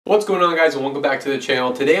What's going on, guys, and welcome back to the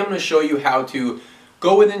channel. Today I'm going to show you how to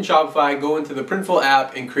go within Shopify, go into the Printful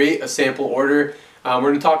app and create a sample order. We're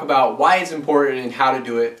going to talk about why it's important and how to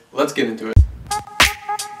do it. Let's get into it.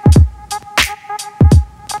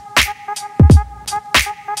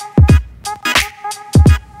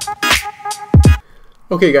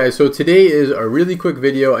 Okay guys, so today is a really quick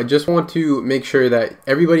video. I just want to make sure that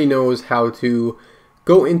everybody knows how to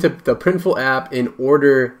go into the Printful app and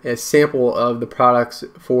order a sample of the products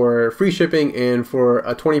for free shipping and for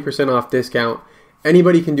a 20% off discount.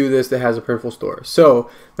 Anybody can do this that has a Printful store. So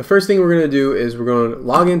the first thing we're going to do is we're going to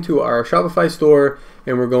log into our Shopify store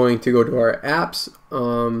and we're going to go to our apps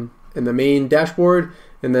in the main dashboard.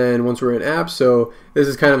 And then once we're in apps, so this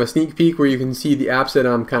is kind of a sneak peek where you can see the apps that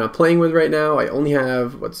I'm kind of playing with right now. I only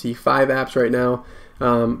have, 5 apps right now.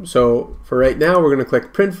 So for right now, we're going to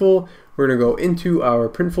click Printful. We're going to go into our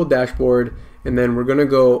Printful dashboard, and then we're going to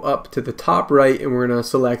go up to the top right and we're going to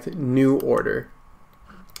select New Order.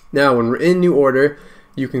 Now when we're in New Order,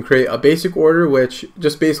 you can create a basic order, which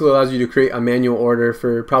just basically allows you to create a manual order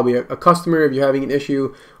for probably a customer if you're having an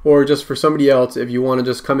issue, or just for somebody else if you want to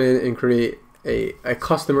just come in and create a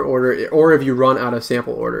customer order, or if you run out of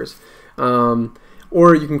sample orders.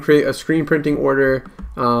 Or you can create a screen printing order.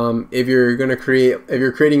 If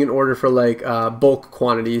you're creating an order for like bulk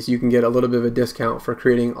quantities, you can get a little bit of a discount for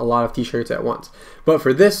creating a lot of t-shirts at once. But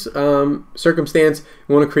for this circumstance,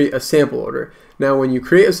 you want to create a sample order. Now when you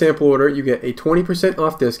create a sample order, you get a 20%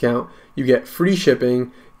 off discount, you get free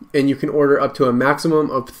shipping, and you can order up to a maximum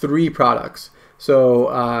of 3 products. So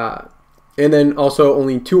and then also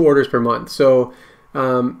only 2 orders per month. So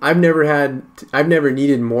I've never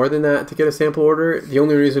needed more than that to get a sample order. The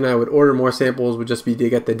only reason I would order more samples would just be to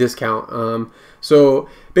get the discount. So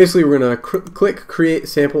basically we're gonna click create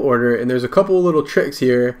sample order, and there's a couple little tricks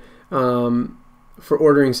here for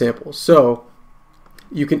ordering samples. So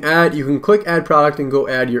you can click add product and go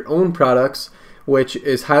add your own products, which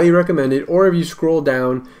is highly recommended. Or if you scroll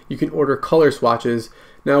down, you can order color swatches.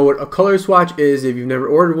 Now what a color swatch is, if you've never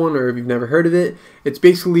ordered one or if you've never heard of it, it's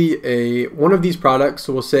basically one of these products.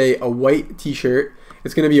 So we'll say a white t-shirt.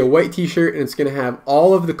 It's going to be a white t-shirt and it's going to have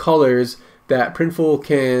all of the colors that Printful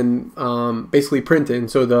can basically print in.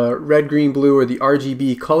 So the red, green, blue, or the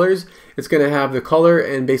RGB colors, it's going to have the color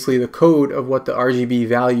and basically the code of what the RGB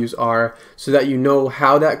values are, so that you know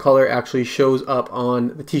how that color actually shows up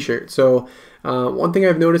on the t-shirt. So one thing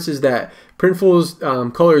I've noticed is that Printful's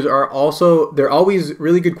colors are they're always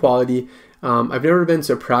really good quality. I've never been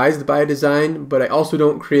surprised by a design, but I also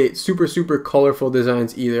don't create super colorful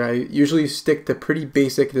designs either. I usually stick to pretty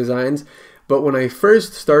basic designs. But when I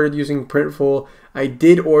first started using Printful, I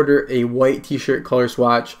did order a white t-shirt color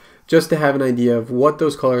swatch just to have an idea of what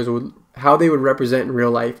those colors how they would represent in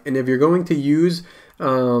real life. And if you're going to use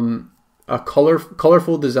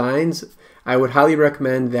colorful designs, I would highly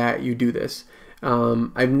recommend that you do this.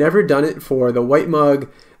 I've never done it for the white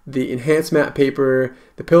mug, the enhanced matte paper,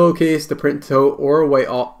 the pillowcase, the print tote, or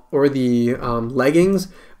the leggings.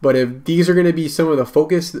 But if these are going to be some of the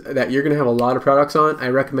focus that you're going to have a lot of products on, I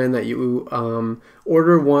recommend that you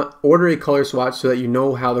order a color swatch so that you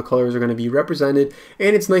know how the colors are going to be represented.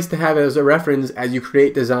 And it's nice to have it as a reference as you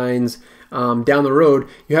create designs down the road.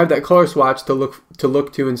 You have that color swatch to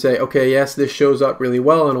look to and say, okay, yes, this shows up really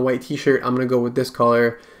well on a white t-shirt. I'm going to go with this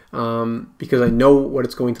color because I know what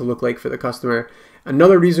it's going to look like for the customer.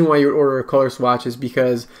 Another reason why you would order a color swatch is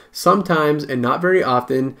because sometimes, and not very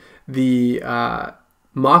often, the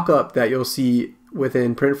mock-up that you'll see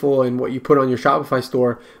within Printful and what you put on your Shopify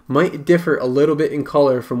store might differ a little bit in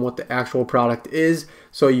color from what the actual product is.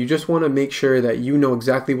 So you just want to make sure that you know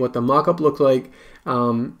exactly what the mock-up looks like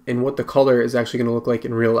and what the color is actually going to look like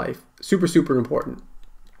in real life. Super important.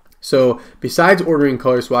 So besides ordering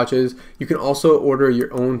color swatches, you can also order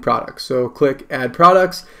your own products. So click add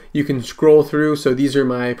products. You can scroll through. So these are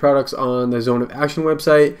my products on the Zone of Action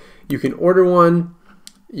website. You can order one.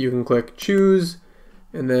 You can click choose.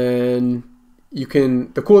 And then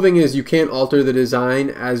the cool thing is you can alter the design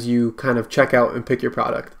as you kind of check out and pick your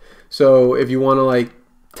product. So if you want to like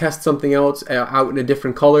test something else out in a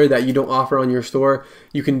different color that you don't offer on your store,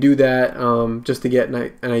 you can do that just to get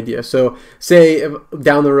an idea. So say if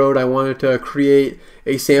down the road I wanted to create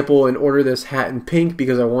a sample and order this hat in pink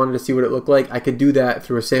because I wanted to see what it looked like, I could do that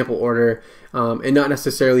through a sample order and not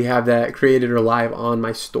necessarily have that created or live on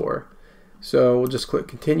my store. So we'll just click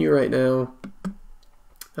continue right now.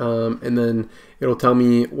 And then it'll tell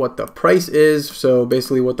me what the price is, so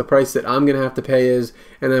basically what the price that I'm gonna have to pay is,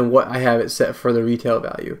 and then what I have it set for the retail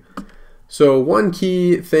value. So one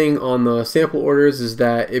key thing on the sample orders is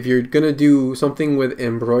that if you're gonna do something with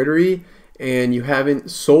embroidery and you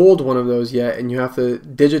haven't sold one of those yet and you have to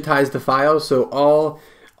digitize the files, so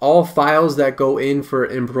all files that go in for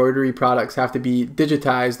embroidery products have to be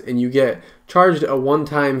digitized, and you get charged a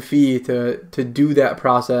one-time fee to do that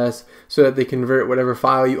process so that they convert whatever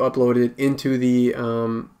file you uploaded into the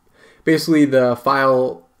basically the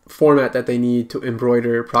file format that they need to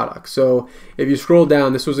embroider products. So if you scroll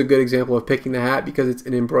down, this was a good example of picking the hat because it's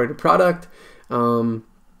an embroidered product.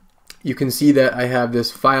 You can see that I have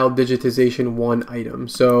this file digitization 1 item.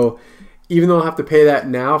 So even though I'll have to pay that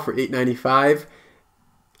now for $8.95,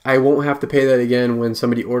 I won't have to pay that again when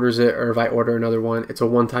somebody orders it, or if I order another one. It's a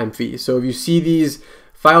one-time fee. So if you see these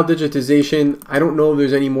file digitization, I don't know if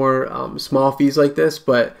there's any more small fees like this,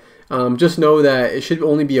 but just know that it should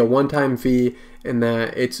only be a one-time fee, and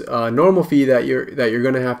that it's a normal fee that you're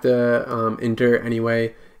going to have to enter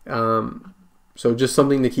anyway. So just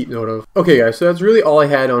something to keep note of. Okay guys, so that's really all I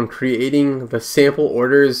had on creating the sample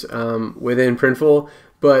orders within Printful.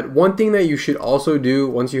 But one thing that you should also do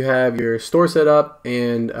once you have your store set up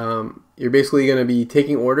and you're basically going to be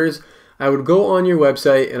taking orders, I would go on your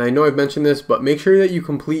website, and I know I've mentioned this, but make sure that you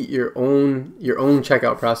complete your own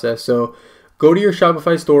checkout process. So go to your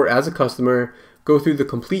Shopify store as a customer, go through the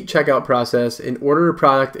complete checkout process and order a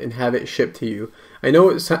product and have it shipped to you. I know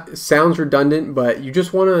it sounds redundant, but you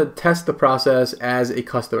just want to test the process as a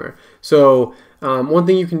customer. So one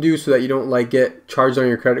thing you can do so that you don't like get charged on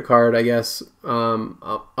your credit card, I guess,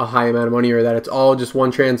 a high amount of money, or that it's all just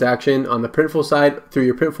one transaction on the Printful side through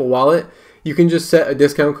your Printful wallet, you can just set a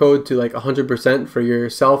discount code to like 100% for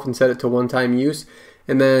yourself and set it to one-time use.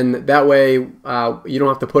 And then that way you don't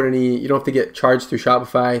have to put you don't have to get charged through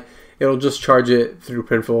Shopify. It'll just charge it through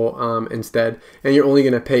Printful instead, and you're only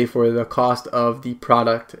going to pay for the cost of the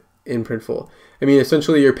product in Printful. I mean,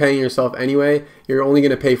 essentially you're paying yourself anyway. You're only going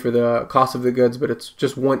to pay for the cost of the goods, but it's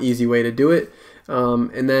just one easy way to do it.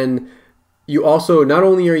 And then you also, not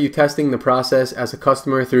only are you testing the process as a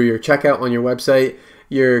customer through your checkout on your website,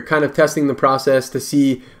 you're kind of testing the process to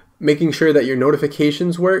see, making sure that your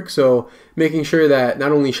notifications work. So making sure that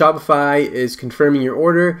not only Shopify is confirming your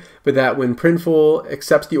order, but that when Printful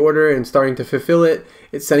accepts the order and starting to fulfill it,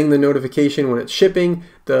 it's sending the notification when it's shipping.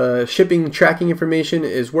 The shipping tracking information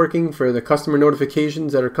is working for the customer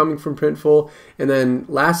notifications that are coming from Printful. And then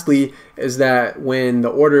lastly is that when the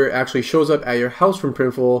order actually shows up at your house from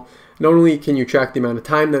Printful, not only can you track the amount of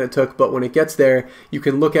time that it took, but when it gets there, you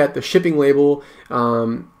can look at the shipping label.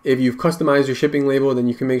 If you've customized your shipping label, then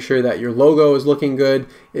you can make sure that your logo is looking good.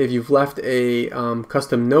 If you've left a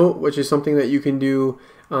custom note, which is something that you can do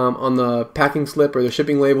on the packing slip or the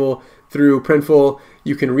shipping label through Printful,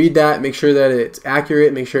 you can read that, make sure that it's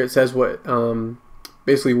accurate, make sure it says what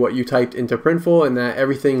basically what you typed into Printful, and that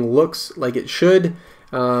everything looks like it should.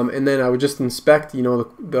 And then I would just inspect,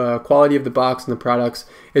 the quality of the box and the products.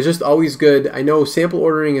 It's just always good. I know sample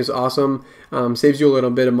ordering is awesome, saves you a little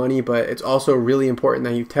bit of money, but it's also really important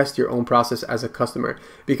that you test your own process as a customer,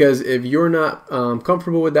 because if you're not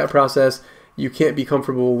comfortable with that process, you can't be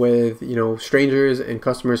comfortable with strangers and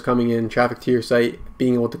customers coming in, traffic to your site,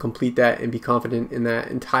 being able to complete that and be confident in that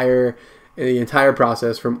entire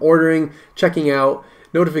process, from ordering, checking out,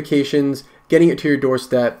 notifications, getting it to your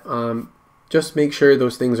doorstep. Just make sure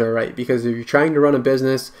those things are right, because if you're trying to run a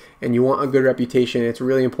business and you want a good reputation, it's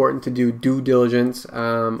really important to do due diligence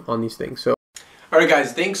on these things. So, alright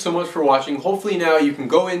guys, thanks so much for watching. Hopefully now you can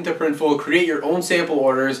go into Printful, create your own sample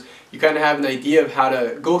orders. You kind of have an idea of how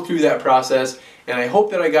to go through that process. And I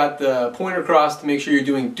hope that I got the point across to make sure you're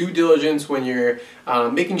doing due diligence when you're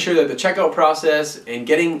making sure that the checkout process and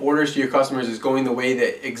getting orders to your customers is going the way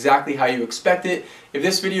that exactly how you expect it. If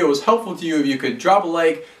this video was helpful to you, if you could drop a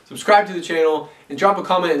like, subscribe to the channel, and drop a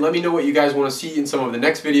comment and let me know what you guys want to see in some of the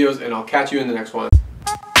next videos, and I'll catch you in the next one.